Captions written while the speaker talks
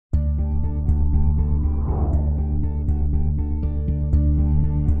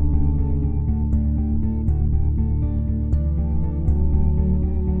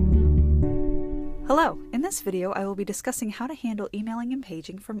Hello! In this video I will be discussing how to handle emailing and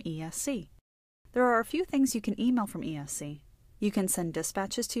paging from ESC. There are a few things you can email from ESC. You can send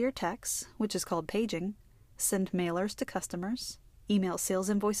dispatches to your techs, which is called paging, send mailers to customers, email sales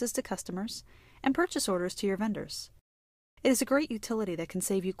invoices to customers, and purchase orders to your vendors. It is a great utility that can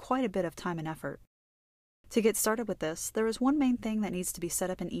save you quite a bit of time and effort. To get started with this, there is one main thing that needs to be set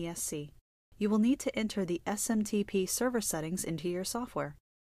up in ESC. You will need to enter the Smtp Server settings into your software.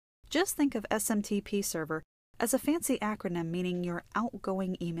 Just think of Smtp Server as a fancy acronym meaning your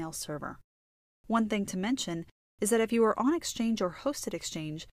outgoing email server. One thing to mention is that if you are on Exchange or hosted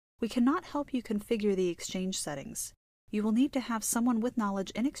Exchange, we cannot help you configure the Exchange settings. You will need to have someone with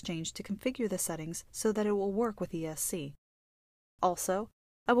knowledge in Exchange to configure the settings so that it will work with ESC. Also,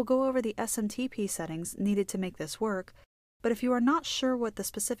 I will go over the SMTP settings needed to make this work, but if you are not sure what the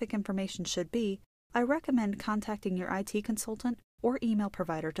specific information should be, I recommend contacting your IT consultant or email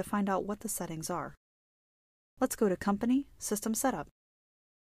provider to find out what the settings are. Let's go to Company, System Setup.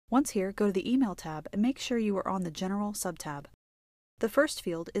 Once here, go to the Email tab and make sure you are on the General subtab. The first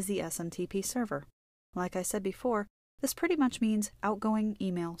field is the SMTP server. Like I said before, this pretty much means outgoing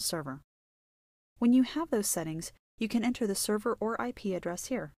email server. When you have those settings, you can enter the server or IP address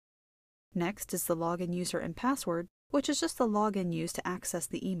here. Next is the login user and password, which is just the login used to access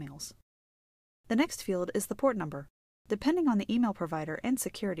the emails. The next field is the port number. Depending on the email provider and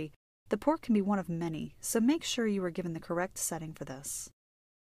security, the port can be one of many, so make sure you are given the correct setting for this.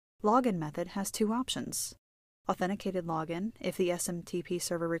 Login method has two options: authenticated login if the SMTP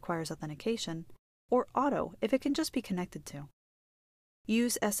server requires authentication, or auto if it can just be connected to.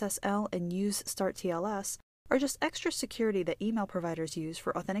 Use SSL and use Start TLS are just extra security that email providers use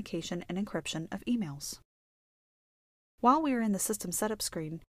for authentication and encryption of emails. While we are in the System Setup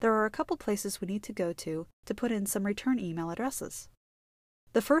screen, there are a couple places we need to go to put in some return email addresses.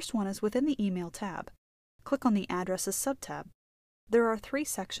 The first one is within the Email tab. Click on the Addresses subtab. There are three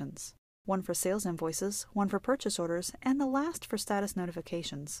sections, one for sales invoices, one for purchase orders, and the last for status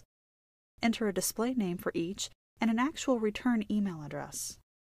notifications. Enter a display name for each and an actual return email address.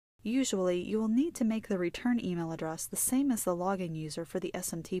 Usually, you will need to make the return email address the same as the login user for the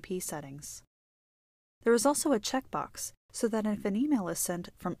SMTP settings. There is also a checkbox, so that if an email is sent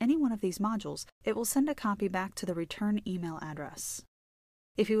from any one of these modules, it will send a copy back to the return email address.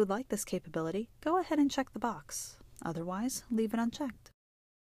 If you would like this capability, go ahead and check the box. Otherwise, leave it unchecked.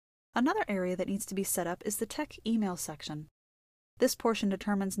 Another area that needs to be set up is the Tech Email section. This portion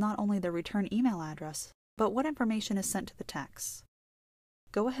determines not only the return email address, but what information is sent to the techs.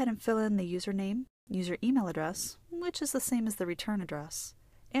 Go ahead and fill in the username, user email address, which is the same as the return address,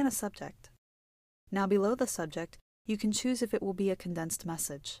 and a subject. Now below the subject, you can choose if it will be a condensed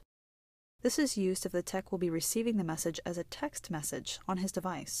message. This is used if the tech will be receiving the message as a text message on his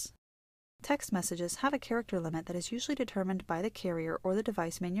device. Text messages have a character limit that is usually determined by the carrier or the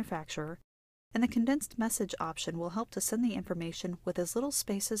device manufacturer, and the condensed message option will help to send the information with as little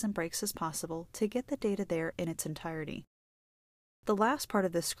spaces and breaks as possible to get the data there in its entirety. The last part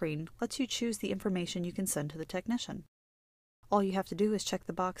of this screen lets you choose the information you can send to the technician. All you have to do is check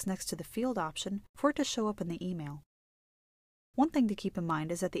the box next to the field option for it to show up in the email. One thing to keep in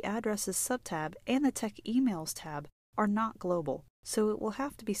mind is that the Addresses subtab and the Tech Emails tab are not global, so it will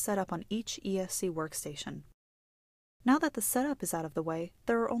have to be set up on each ESC workstation. Now that the setup is out of the way,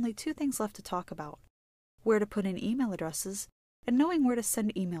 there are only two things left to talk about: where to put in email addresses and knowing where to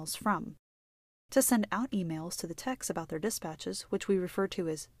send emails from. To send out emails to the techs about their dispatches, which we refer to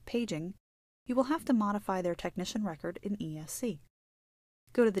as paging, you will have to modify their technician record in ESC.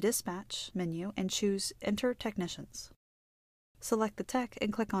 Go to the Dispatch menu and choose Enter Technicians. Select the tech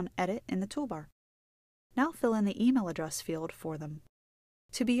and click on Edit in the toolbar. Now fill in the email address field for them.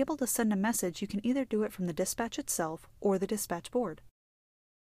 To be able to send a message, you can either do it from the dispatch itself or the dispatch board.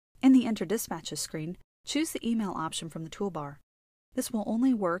 In the Enter Dispatches screen, choose the email option from the toolbar. This will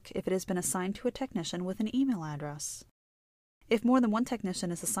only work if it has been assigned to a technician with an email address. If more than one technician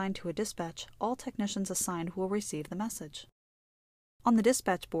is assigned to a dispatch, all technicians assigned will receive the message. On the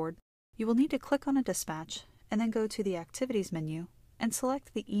dispatch board, you will need to click on a dispatch and then go to the Activities menu and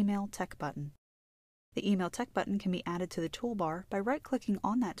select the Email Tech button. The Email Tech button can be added to the toolbar by right-clicking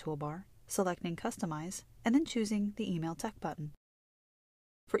on that toolbar, selecting Customize, and then choosing the Email Tech button.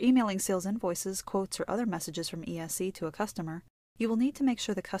 For emailing sales invoices, quotes, or other messages from ESC to a customer, you will need to make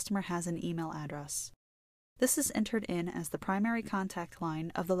sure the customer has an email address. This is entered in as the primary contact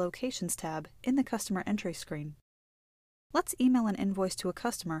line of the Locations tab in the Customer Entry screen. Let's email an invoice to a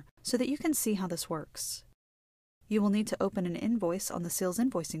customer so that you can see how this works. You will need to open an invoice on the Sales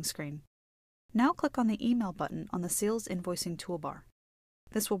Invoicing screen. Now click on the Email button on the Sales Invoicing toolbar.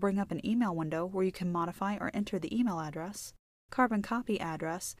 This will bring up an email window where you can modify or enter the email address, carbon copy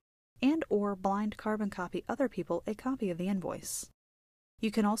address, and/or blind carbon copy other people a copy of the invoice.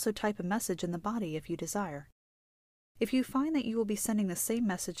 You can also type a message in the body if you desire. If you find that you will be sending the same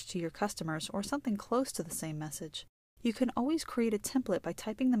message to your customers or something close to the same message, you can always create a template by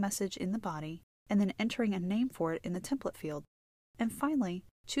typing the message in the body and then entering a name for it in the template field. And finally,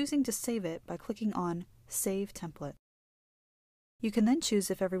 choosing to save it by clicking on Save Template. You can then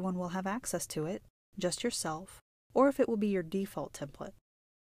choose if everyone will have access to it, just yourself, or if it will be your default template.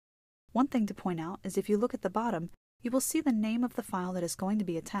 One thing to point out is if you look at the bottom, you will see the name of the file that is going to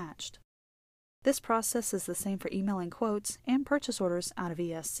be attached. This process is the same for emailing quotes and purchase orders out of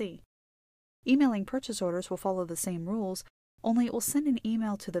ESC. Emailing purchase orders will follow the same rules, only it will send an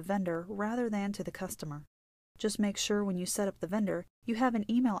email to the vendor rather than to the customer. Just make sure when you set up the vendor, you have an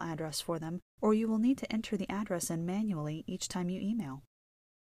email address for them, or you will need to enter the address in manually each time you email.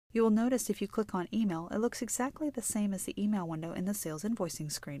 You will notice if you click on Email, it looks exactly the same as the email window in the sales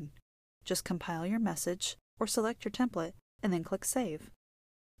invoicing screen. Just compile your message, or select your template, and then click Save.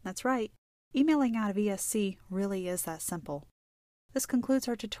 That's right, emailing out of ESC really is that simple. This concludes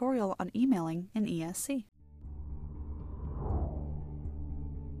our tutorial on emailing in ESC.